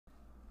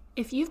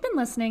If you've been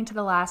listening to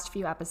the last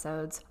few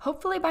episodes,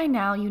 hopefully by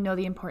now you know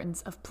the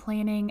importance of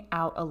planning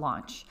out a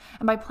launch.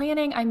 And by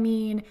planning, I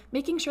mean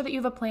making sure that you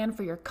have a plan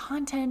for your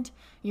content,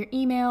 your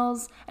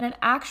emails, and an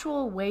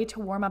actual way to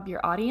warm up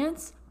your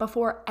audience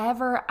before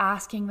ever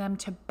asking them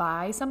to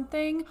buy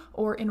something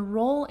or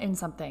enroll in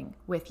something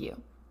with you.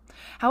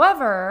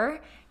 However,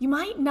 you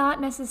might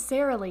not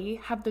necessarily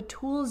have the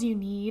tools you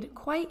need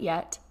quite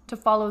yet to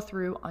follow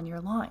through on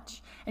your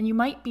launch. And you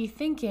might be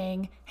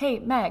thinking, hey,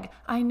 Meg,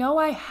 I know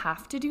I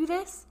have to do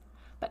this,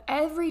 but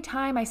every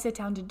time I sit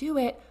down to do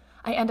it,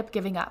 I end up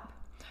giving up.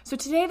 So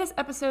today, this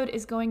episode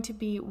is going to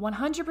be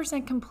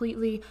 100%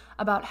 completely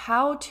about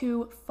how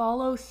to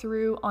follow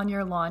through on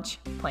your launch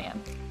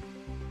plan.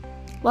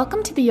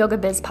 Welcome to the Yoga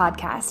Biz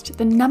Podcast,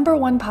 the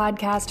 #1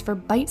 podcast for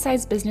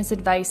bite-sized business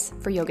advice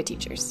for yoga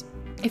teachers.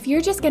 If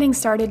you're just getting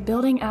started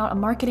building out a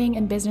marketing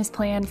and business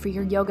plan for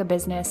your yoga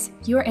business,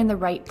 you're in the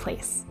right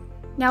place.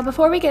 Now,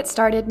 before we get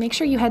started, make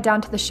sure you head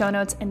down to the show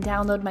notes and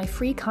download my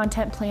free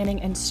content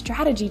planning and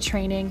strategy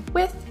training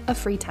with a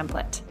free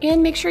template.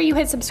 And make sure you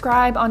hit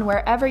subscribe on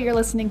wherever you're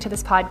listening to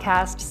this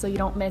podcast so you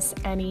don't miss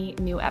any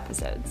new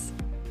episodes.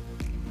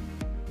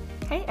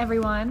 Hey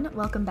everyone,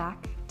 welcome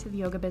back to the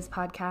Yoga Biz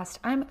Podcast.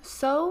 I'm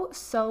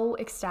so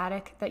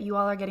ecstatic that you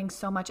all are getting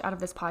so much out of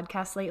this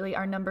podcast lately.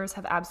 Our numbers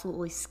have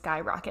absolutely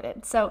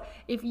skyrocketed. So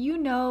if you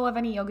know of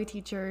any yoga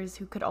teachers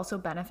who could also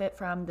benefit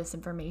from this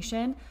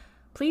information,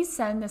 please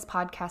send this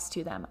podcast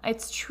to them.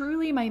 It's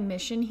truly my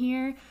mission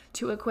here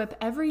to equip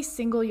every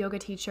single yoga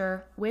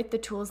teacher with the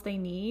tools they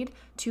need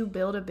to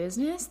build a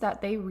business that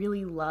they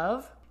really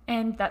love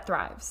and that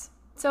thrives.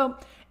 So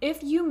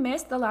if you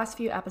missed the last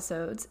few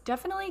episodes,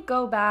 definitely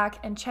go back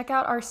and check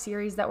out our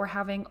series that we're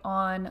having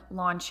on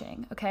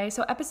launching, okay?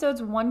 So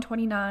episodes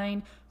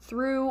 129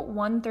 through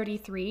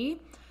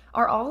 133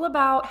 are all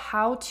about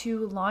how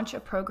to launch a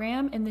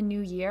program in the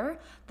new year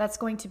that's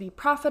going to be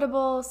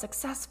profitable,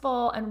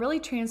 successful, and really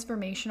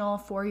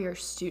transformational for your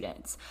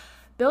students.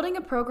 Building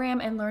a program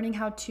and learning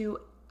how to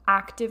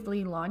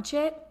actively launch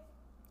it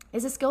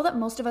is a skill that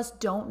most of us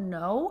don't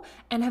know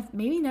and have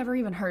maybe never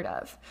even heard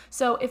of.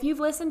 So if you've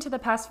listened to the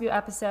past few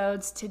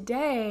episodes,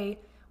 today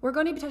we're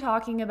going to be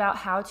talking about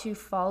how to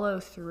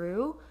follow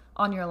through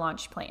on your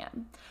launch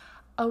plan.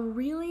 A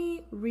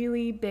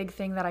really big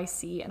thing that I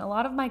see, and a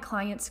lot of my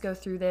clients go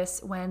through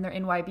this when they're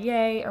in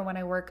YBA or when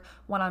I work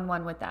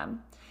one-on-one with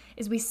them,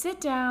 is we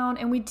sit down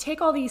and we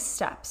take all these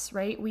steps,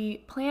 right? We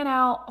plan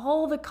out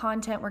all the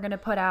content we're going to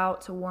put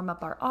out to warm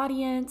up our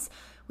audience.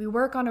 We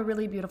work on a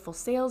really beautiful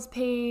sales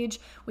page.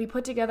 We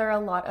put together a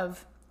lot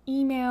of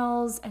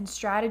emails and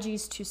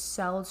strategies to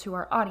sell to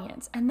our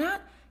audience. And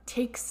that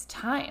takes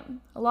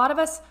time. A lot of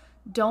us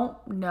don't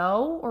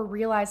know or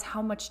realize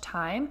how much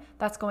time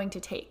that's going to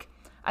take.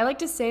 I like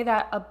to say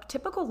that a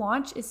typical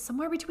launch is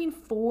somewhere between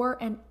 4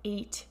 and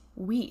 8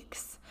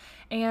 weeks.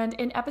 And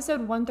in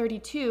episode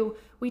 132,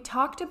 we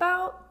talked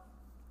about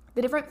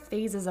the different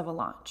phases of a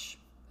launch.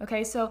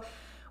 Okay, so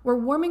we're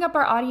warming up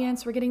our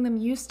audience, we're getting them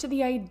used to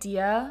the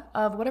idea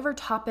of whatever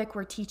topic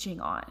we're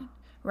teaching on,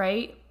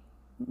 right?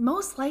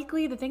 Most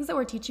likely, the things that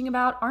we're teaching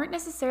about aren't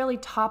necessarily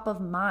top of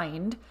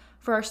mind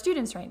for our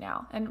students right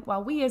now. And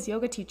while we as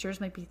yoga teachers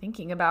might be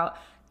thinking about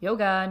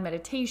yoga and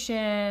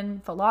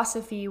meditation,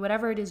 philosophy,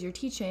 whatever it is you're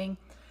teaching,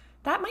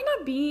 that might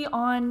not be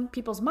on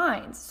people's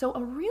minds. So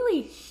a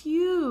really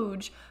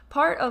huge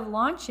part of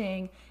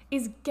launching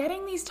is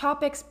getting these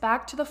topics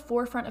back to the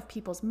forefront of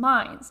people's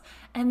minds.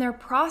 And they're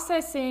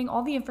processing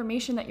all the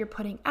information that you're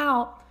putting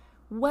out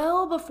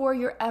well before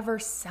you're ever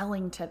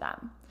selling to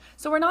them.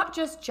 So we're not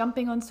just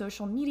jumping on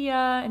social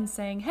media and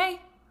saying,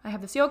 hey, I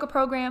have this yoga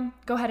program,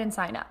 go ahead and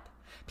sign up.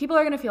 People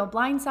are going to feel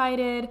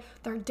blindsided.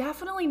 They're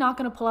definitely not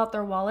going to pull out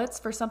their wallets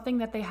for something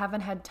that they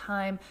haven't had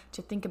time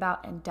to think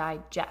about and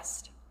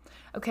digest.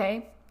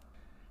 Okay?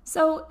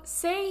 So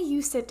say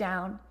you sit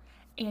down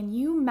and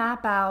you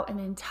map out an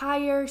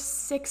entire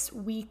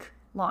 6-week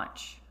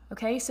launch.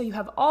 Okay? So you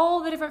have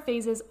all the different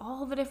phases,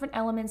 all the different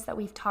elements that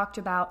we've talked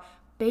about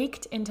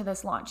baked into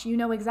this launch. You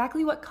know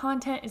exactly what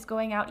content is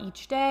going out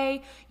each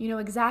day. You know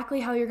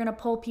exactly how you're going to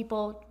pull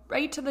people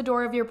right to the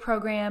door of your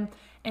program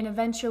and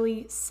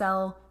eventually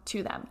sell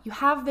to them. You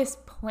have this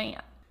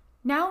plan.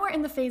 Now we're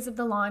in the phase of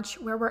the launch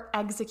where we're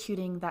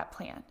executing that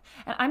plan.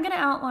 And I'm going to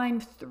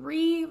outline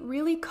 3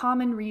 really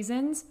common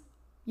reasons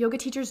yoga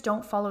teachers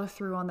don't follow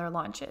through on their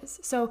launches.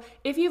 So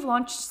if you've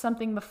launched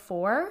something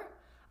before,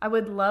 I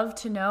would love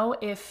to know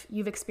if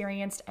you've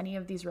experienced any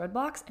of these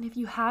roadblocks. And if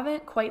you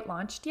haven't quite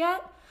launched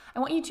yet, I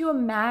want you to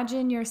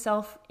imagine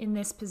yourself in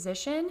this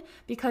position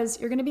because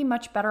you're going to be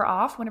much better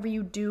off whenever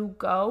you do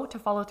go to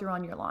follow through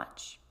on your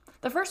launch.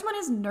 The first one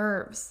is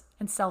nerves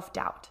and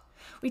self-doubt.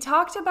 We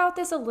talked about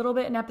this a little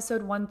bit in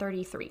episode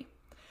 133.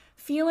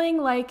 Feeling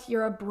like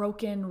you're a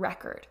broken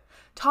record.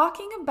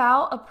 Talking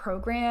about a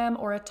program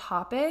or a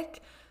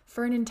topic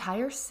for an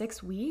entire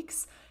 6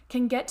 weeks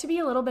can get to be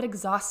a little bit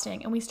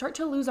exhausting, and we start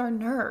to lose our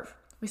nerve.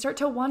 We start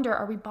to wonder,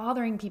 are we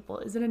bothering people?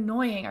 Is it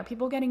annoying? Are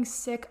people getting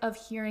sick of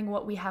hearing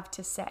what we have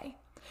to say?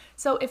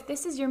 So if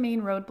this is your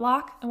main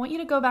roadblock, I want you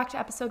to go back to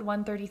episode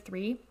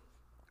 133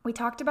 we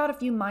talked about a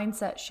few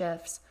mindset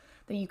shifts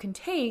that you can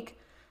take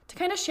to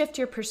kind of shift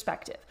your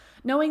perspective,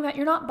 knowing that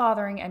you're not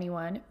bothering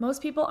anyone.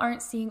 Most people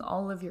aren't seeing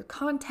all of your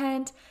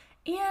content,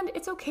 and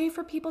it's okay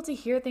for people to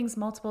hear things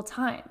multiple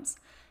times.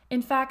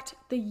 In fact,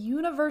 the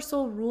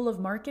universal rule of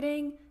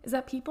marketing is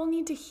that people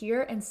need to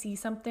hear and see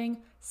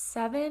something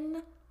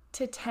 7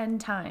 to 10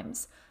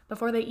 times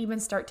before they even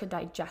start to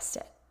digest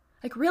it.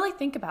 Like, really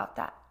think about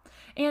that.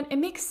 And it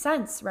makes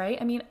sense, right?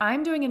 I mean,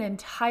 I'm doing an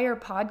entire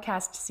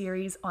podcast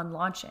series on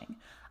launching.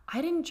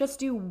 I didn't just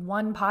do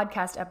one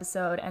podcast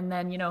episode and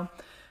then,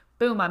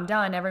 boom, I'm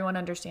done. Everyone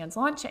understands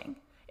launching.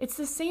 It's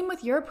the same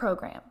with your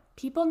program.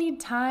 People need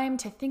time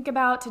to think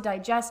about, to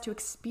digest, to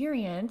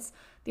experience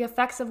the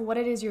effects of what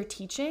it is you're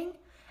teaching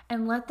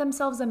and let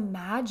themselves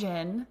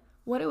imagine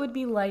what it would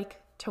be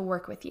like to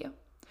work with you.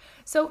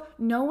 So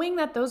knowing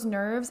that those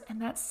nerves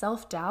and that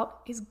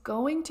self-doubt is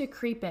going to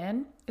creep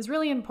in is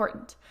really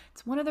important.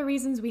 It's one of the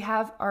reasons we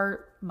have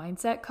our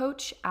mindset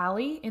coach,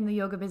 Allie, in the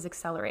Yoga Biz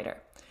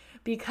Accelerator.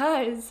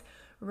 Because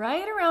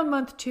right around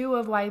month 2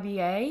 of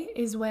YBA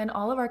is when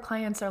all of our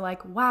clients are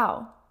like,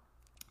 wow,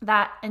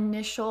 that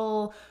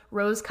initial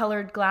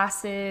rose-colored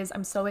glasses,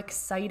 I'm so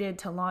excited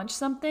to launch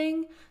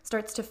something,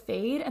 starts to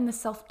fade and the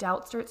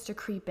self-doubt starts to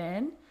creep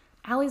in.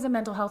 Allie's a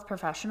mental health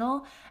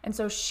professional, and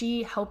so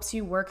she helps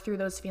you work through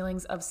those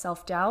feelings of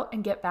self-doubt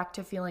and get back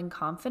to feeling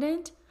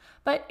confident.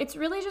 But it's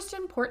really just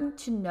important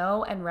to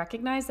know and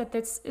recognize that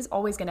this is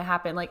always going to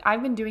happen. Like,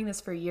 I've been doing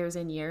this for years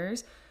and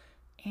years,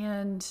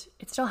 and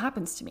it still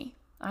happens to me.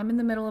 I'm in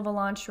the middle of a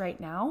launch right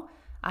now.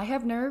 I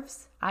have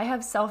nerves. I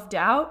have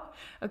self-doubt.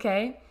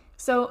 Okay.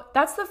 So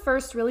that's the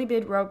first really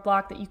big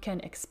roadblock that you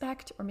can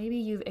expect, or maybe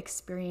you've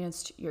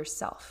experienced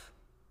yourself.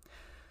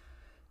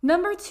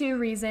 Number 2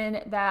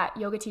 reason that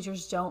yoga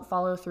teachers don't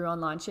follow through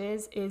on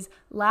launches is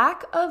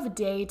lack of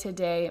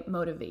day-to-day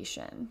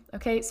motivation.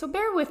 Okay. So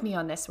bear with me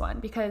on this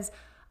one, because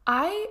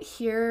I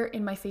hear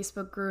in my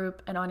Facebook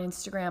group and on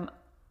Instagram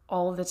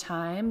all the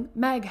time,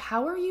 Meg,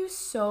 how are you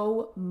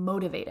so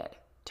motivated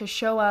to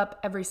show up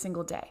every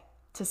single day,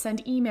 to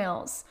send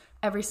emails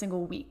every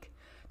single week,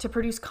 to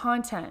produce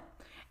content?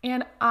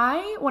 And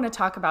I want to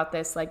talk about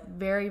this like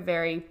very,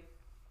 very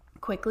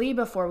quickly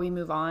before we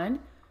move on,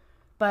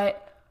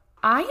 but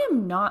I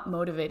am not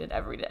motivated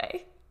every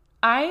day.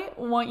 I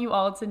want you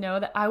all to know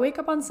that I wake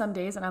up on some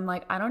days and I'm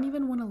like, I don't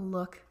even want to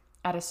look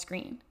at a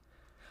screen.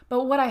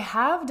 But what I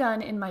have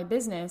done in my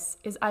business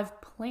is I've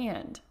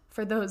planned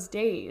for those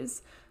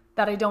days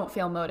that I don't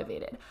feel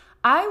motivated.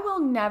 I will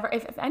never,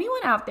 if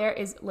anyone out there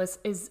is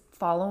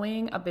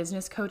following a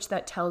business coach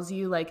that tells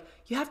you like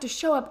you have to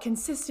show up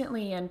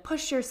consistently and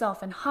push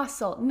yourself and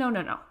hustle.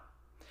 No.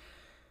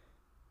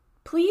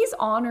 Please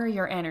honor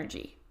your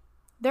energy.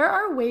 There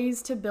are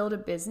ways to build a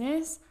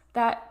business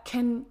that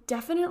can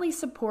definitely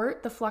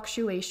support the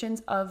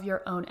fluctuations of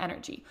your own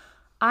energy.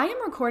 I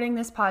am recording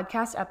this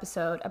podcast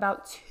episode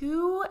about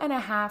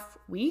 2.5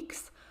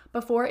 weeks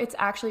before it's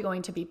actually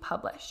going to be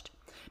published.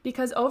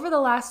 Because over the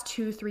last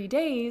 2-3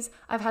 days,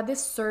 I've had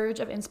this surge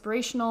of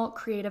inspirational,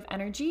 creative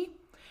energy,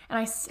 and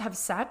I have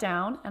sat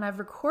down and I've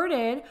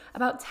recorded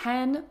about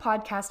 10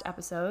 podcast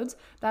episodes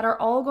that are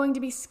all going to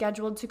be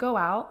scheduled to go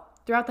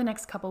out throughout the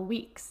next couple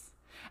weeks.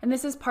 And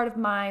this is part of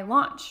my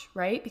launch,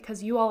 right?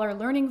 Because you all are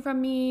learning from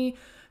me.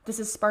 This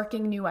is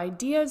sparking new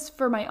ideas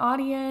for my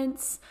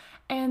audience.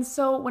 And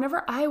so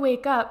whenever I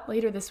wake up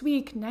later this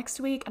week,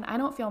 next week, and I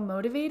don't feel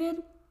motivated,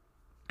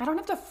 I don't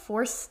have to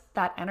force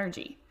that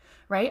energy.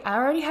 Right? I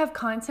already have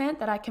content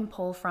that I can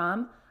pull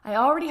from. I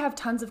already have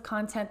tons of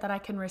content that I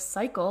can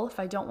recycle if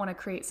I don't want to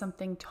create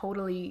something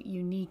totally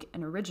unique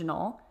and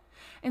original.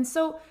 And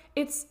so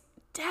it's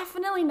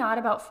definitely not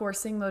about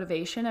forcing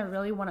motivation. I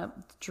really want to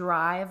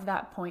drive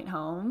that point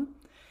home.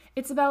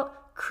 It's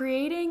about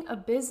creating a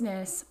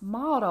business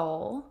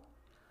model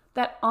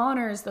that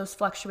honors those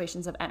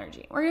fluctuations of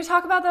energy. We're going to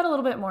talk about that a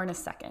little bit more in a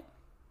second.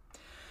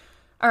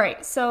 All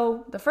right,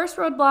 so the first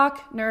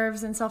roadblock,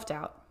 nerves and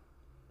self-doubt.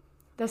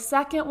 The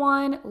second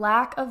one,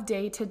 lack of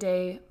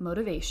day-to-day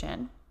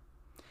motivation.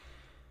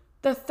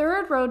 The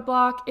third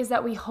roadblock is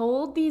that we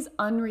hold these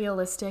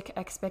unrealistic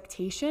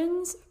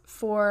expectations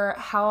for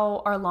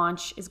how our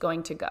launch is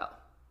going to go.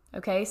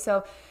 Okay,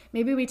 so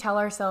maybe we tell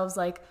ourselves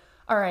like,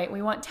 all right,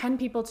 we want 10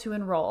 people to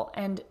enroll.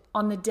 And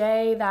on the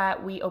day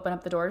that we open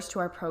up the doors to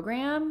our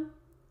program,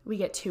 we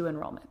get 2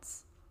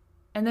 enrollments.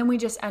 And then we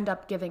just end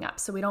up giving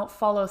up. So we don't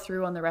follow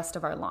through on the rest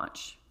of our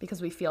launch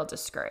because we feel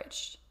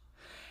discouraged.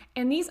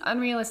 And these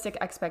unrealistic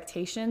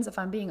expectations, if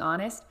I'm being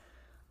honest,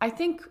 I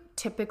think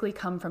typically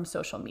come from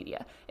social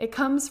media. It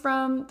comes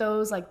from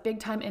those like big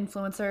time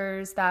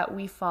influencers that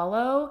we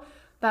follow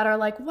that are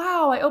like,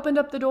 wow, I opened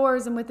up the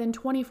doors and within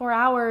 24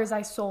 hours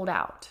I sold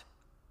out.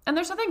 And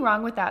there's nothing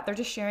wrong with that. They're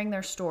just sharing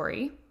their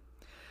story.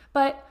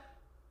 But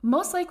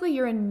most likely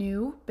you're a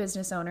new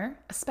business owner,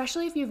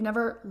 especially if you've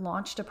never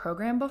launched a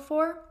program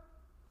before.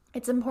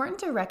 It's important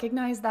to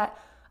recognize that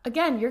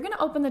again, you're going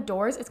to open the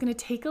doors. It's going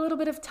to take a little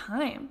bit of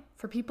time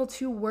for people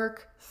to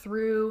work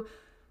through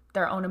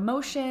their own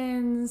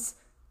emotions,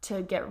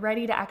 to get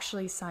ready to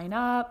actually sign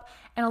up.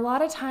 And a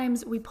lot of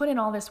times we put in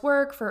all this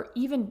work for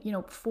even,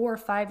 4 or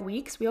 5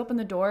 weeks. We open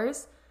the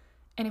doors,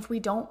 and if we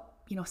don't,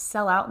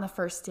 sell out in the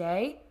first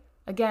day,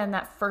 again,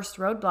 that first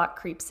roadblock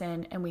creeps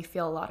in and we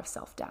feel a lot of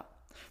self-doubt.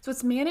 So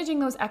it's managing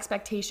those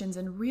expectations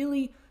and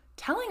really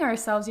telling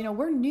ourselves,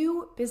 we're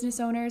new business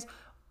owners,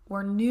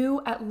 we're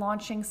new at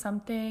launching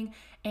something,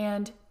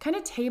 and kind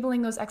of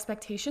tabling those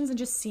expectations and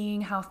just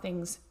seeing how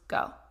things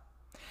go.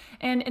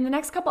 And in the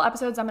next couple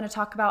episodes, I'm going to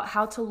talk about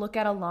how to look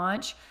at a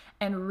launch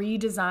and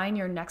redesign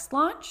your next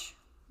launch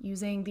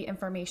using the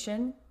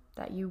information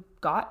that you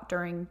got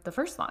during the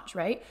first launch,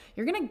 right?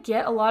 You're going to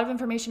get a lot of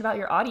information about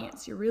your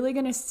audience. You're really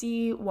going to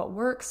see what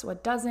works,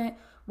 what doesn't,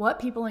 what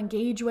people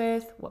engage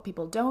with, what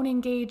people don't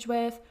engage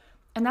with.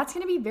 And that's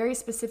going to be very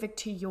specific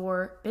to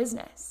your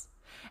business.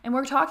 And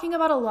we're talking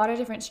about a lot of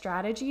different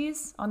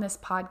strategies on this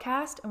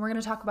podcast, and we're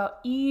going to talk about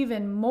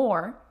even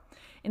more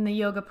in the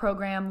Yoga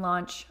Program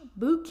Launch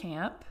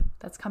Bootcamp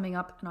that's coming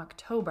up in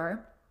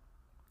October.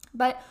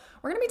 But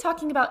we're going to be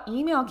talking about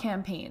email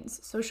campaigns,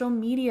 social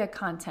media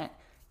content,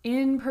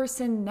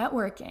 in-person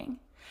networking.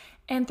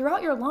 And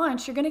throughout your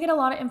launch, you're going to get a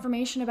lot of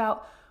information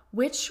about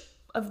which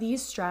of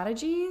these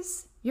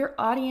strategies your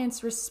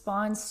audience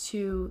responds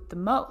to the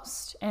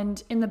most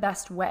and in the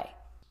best way.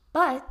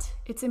 But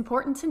it's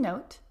important to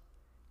note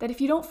that if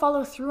you don't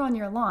follow through on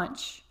your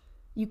launch,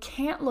 you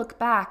can't look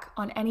back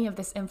on any of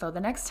this info. The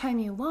next time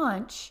you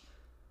launch,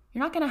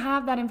 you're not going to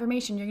have that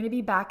information. You're going to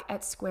be back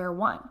at square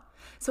one.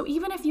 So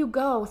even if you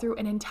go through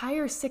an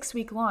entire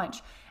 6-week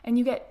launch and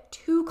you get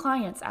 2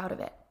 clients out of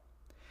it,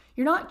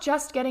 you're not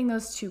just getting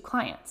those 2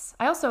 clients.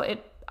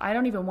 I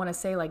don't even want to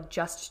say like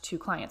just 2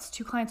 clients.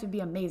 2 clients would be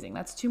amazing.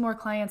 That's 2 more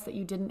clients that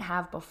you didn't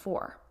have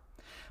before.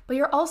 But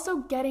you're also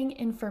getting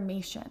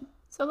information.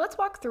 So let's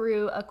walk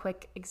through a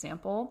quick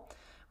example.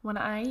 When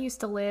I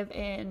used to live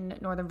in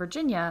Northern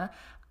Virginia,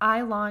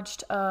 I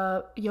launched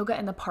a Yoga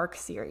in the Park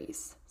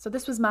series. So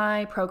this was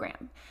my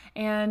program.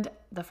 And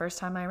the first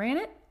time I ran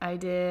it, I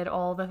did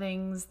all the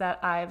things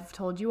that I've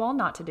told you all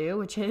not to do,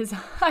 which is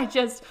I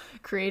just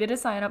created a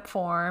sign-up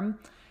form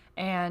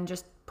and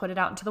just put it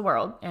out into the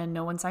world, and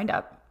no one signed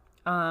up.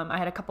 I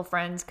had a couple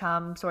friends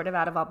come sort of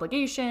out of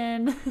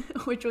obligation,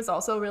 which was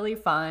also really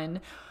fun.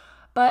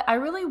 But I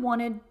really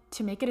wanted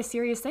to make it a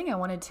serious thing. I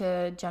wanted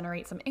to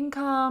generate some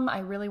income. I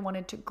really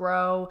wanted to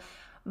grow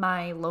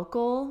my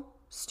local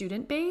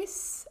student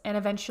base and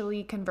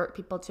eventually convert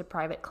people to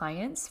private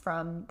clients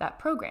from that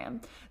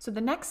program. So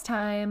the next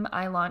time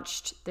I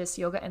launched this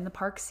Yoga in the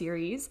Park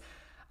series,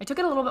 I took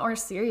it a little bit more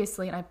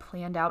seriously and I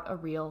planned out a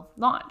real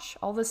launch.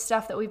 All the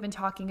stuff that we've been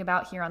talking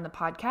about here on the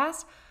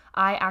podcast,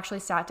 I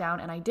actually sat down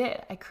and I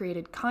did. I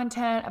created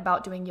content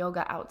about doing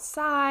yoga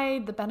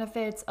outside, the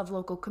benefits of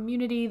local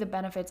community, the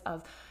benefits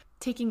of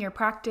taking your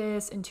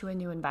practice into a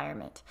new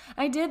environment.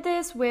 I did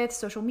this with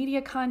social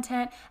media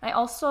content. I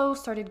also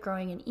started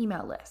growing an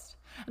email list.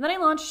 And then I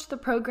launched the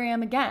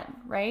program again,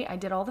 right? I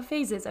did all the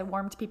phases. I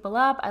warmed people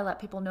up. I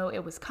let people know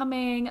it was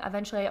coming.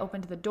 Eventually I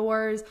opened the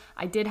doors.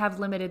 I did have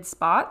limited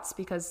spots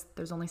because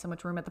there's only so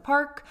much room at the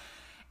park.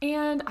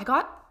 And I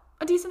got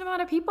a decent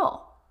amount of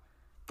people.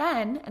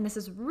 Then, and this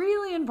is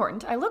really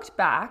important, I looked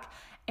back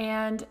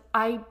and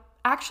I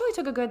actually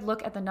took a good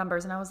look at the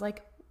numbers and I was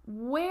like,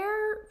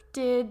 where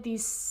did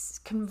these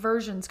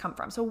conversions come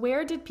from? So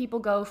where did people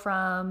go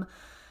from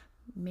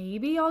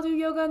maybe I'll do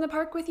yoga in the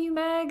park with you,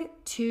 Meg,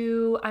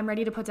 to I'm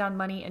ready to put down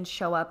money and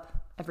show up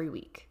every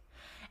week?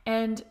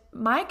 And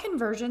my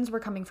conversions were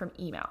coming from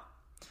email.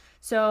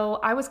 So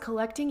I was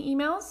collecting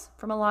emails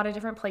from a lot of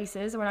different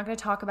places. And we're not going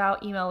to talk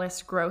about email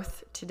list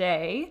growth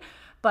today,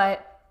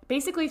 but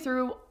basically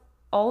through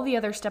all the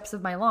other steps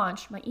of my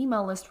launch, my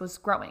email list was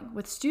growing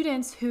with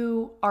students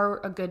who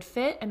are a good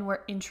fit and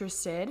were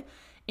interested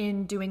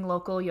in doing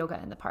local yoga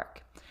in the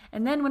park.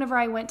 And then whenever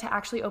I went to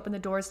actually open the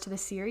doors to the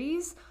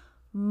series,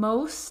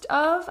 most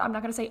of, I'm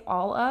not going to say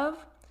all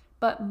of,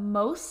 but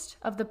most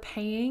of the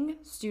paying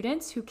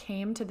students who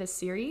came to this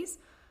series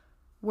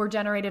were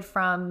generated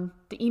from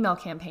the email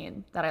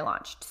campaign that I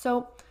launched.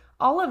 So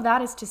all of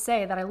that is to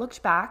say that I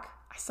looked back,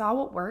 I saw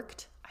what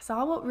worked, I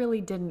saw what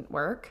really didn't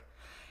work.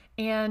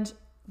 And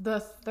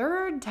the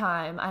third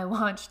time I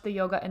launched the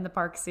Yoga in the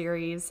Park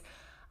series,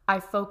 I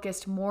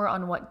focused more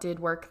on what did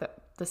work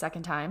the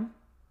second time.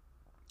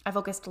 I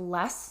focused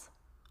less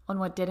on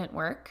what didn't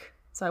work.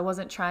 So I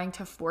wasn't trying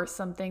to force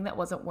something that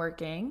wasn't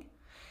working.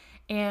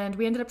 And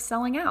we ended up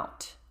selling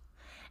out.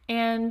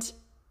 And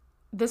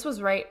this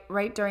was right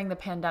during the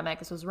pandemic.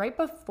 This was right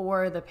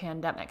before the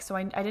pandemic. So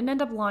I didn't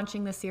end up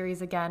launching the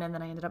series again, and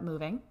then I ended up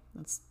moving.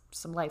 That's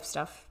some life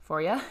stuff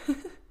for you.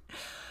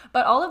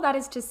 But all of that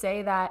is to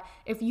say that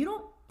if you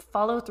don't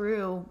follow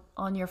through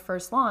on your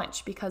first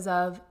launch because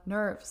of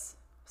nerves,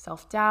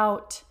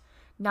 self-doubt,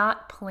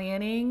 not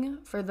planning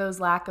for those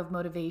lack of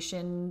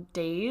motivation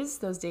days,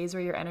 those days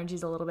where your energy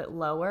is a little bit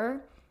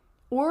lower,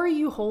 or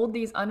you hold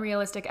these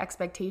unrealistic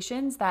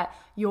expectations that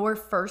your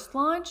first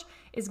launch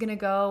is going to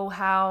go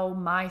how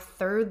my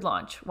third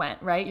launch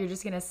went, right? You're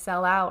just going to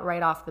sell out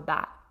right off the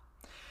bat.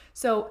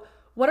 So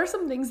what are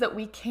some things that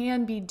we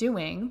can be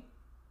doing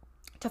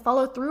to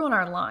follow through on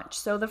our launch.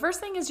 So the first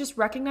thing is just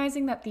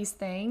recognizing that these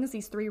things,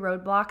 these 3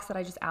 roadblocks that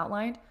I just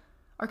outlined,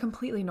 are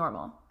completely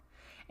normal.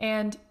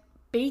 And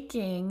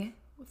baking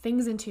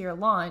things into your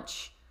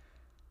launch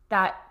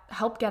that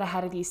help get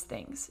ahead of these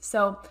things.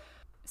 So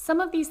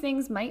some of these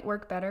things might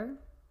work better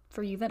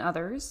for you than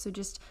others. So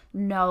just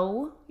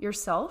know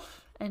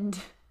yourself and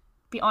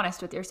be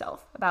honest with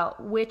yourself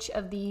about which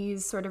of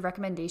these sort of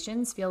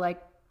recommendations feel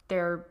like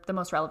they're the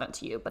most relevant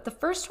to you. But the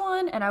first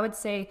one, and I would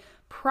say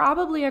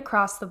probably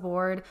across the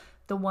board,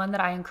 the one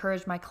that I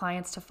encourage my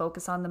clients to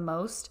focus on the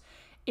most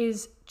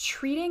is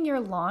treating your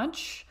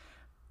launch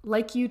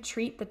like you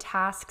treat the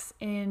tasks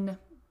in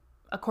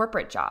a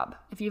corporate job.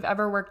 If you've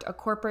ever worked a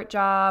corporate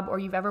job or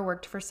you've ever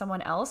worked for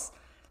someone else,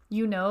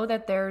 you know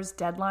that there's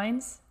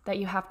deadlines that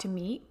you have to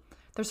meet.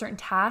 There's certain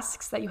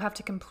tasks that you have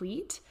to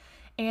complete.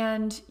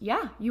 And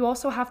yeah, you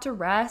also have to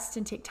rest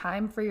and take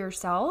time for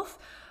yourself,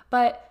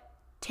 but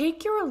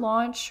take your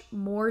launch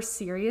more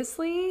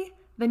seriously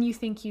than you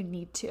think you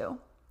need to.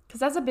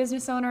 Because as a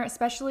business owner,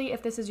 especially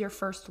if this is your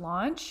first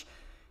launch,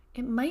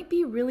 it might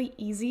be really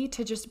easy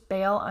to just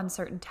bail on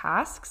certain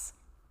tasks.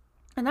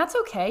 And that's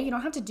okay. You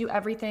don't have to do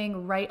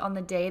everything right on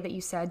the day that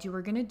you said you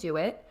were going to do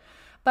it.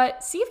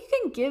 But see if you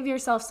can give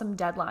yourself some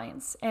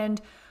deadlines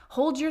and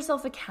hold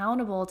yourself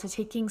accountable to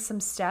taking some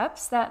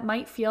steps that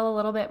might feel a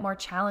little bit more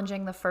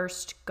challenging the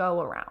first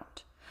go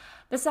around.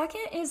 The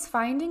second is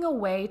finding a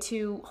way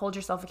to hold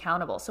yourself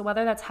accountable. So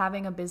whether that's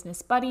having a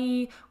business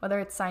buddy, whether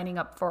it's signing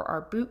up for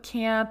our boot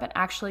camp and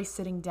actually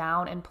sitting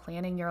down and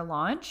planning your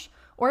launch,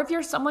 or if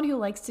you're someone who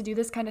likes to do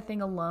this kind of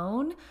thing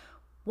alone,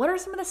 what are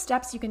some of the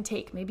steps you can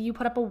take? Maybe you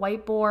put up a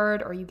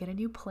whiteboard or you get a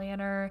new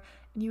planner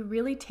and you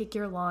really take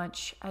your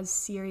launch as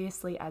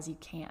seriously as you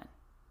can.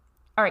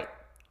 All right,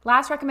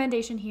 last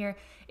recommendation here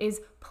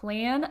is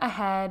plan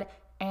ahead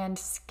and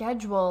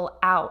schedule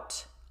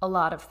out a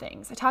lot of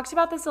things. I talked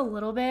about this a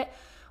little bit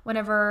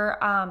whenever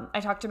I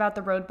talked about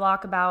the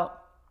roadblock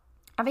about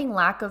having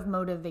lack of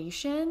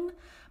motivation,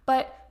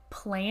 but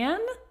plan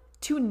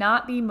to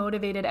not be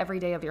motivated every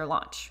day of your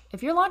launch.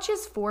 If your launch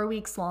is 4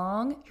 weeks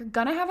long, you're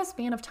gonna have a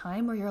span of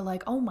time where you're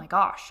like, oh my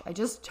gosh, I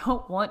just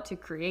don't want to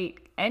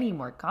create any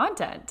more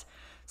content.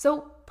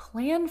 So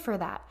plan for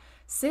that.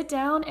 Sit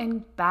down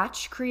and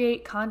batch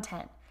create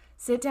content.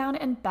 Sit down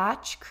and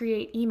batch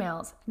create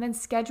emails, and then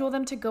schedule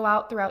them to go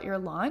out throughout your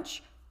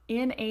launch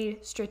in a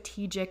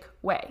strategic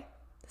way.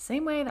 The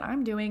same way that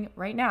I'm doing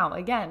right now.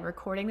 Again,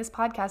 recording this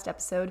podcast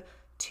episode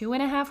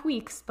 2.5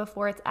 weeks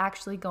before it's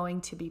actually going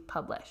to be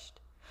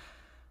published.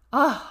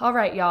 Oh, all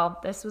right, y'all.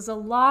 This was a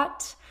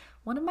lot.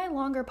 One of my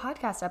longer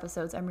podcast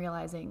episodes, I'm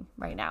realizing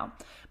right now.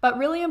 But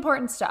really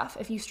important stuff.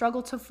 If you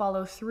struggle to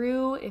follow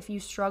through, if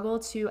you struggle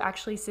to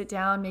actually sit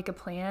down, make a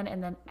plan,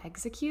 and then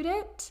execute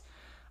it,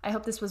 I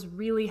hope this was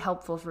really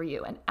helpful for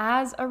you. And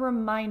as a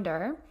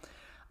reminder,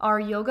 our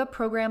yoga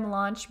program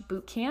launch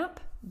bootcamp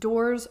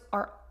doors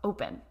are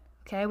open.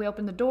 Okay, we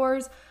opened the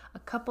doors a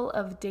couple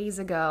of days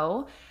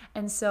ago.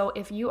 And so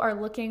if you are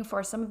looking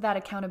for some of that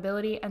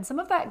accountability and some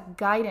of that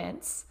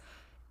guidance,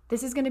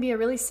 this is going to be a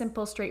really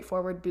simple,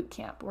 straightforward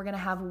bootcamp. We're going to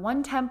have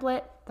one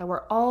template that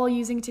we're all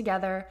using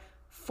together,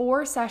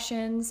 4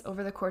 sessions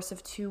over the course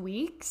of 2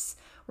 weeks.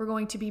 We're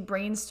going to be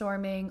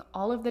brainstorming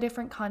all of the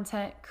different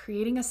content,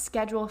 creating a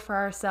schedule for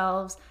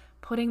ourselves,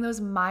 putting those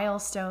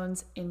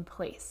milestones in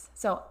place.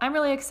 So I'm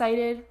really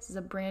excited. This is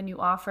a brand new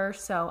offer,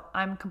 so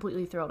I'm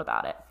completely thrilled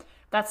about it.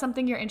 If that's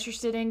something you're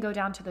interested in, go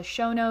down to the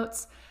show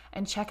notes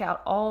and check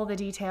out all the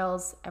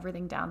details.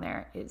 Everything down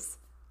there is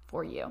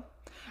for you.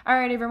 All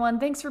right, everyone,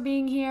 thanks for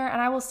being here, and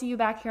I will see you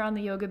back here on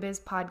the Yoga Biz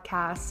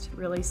podcast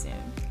really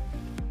soon.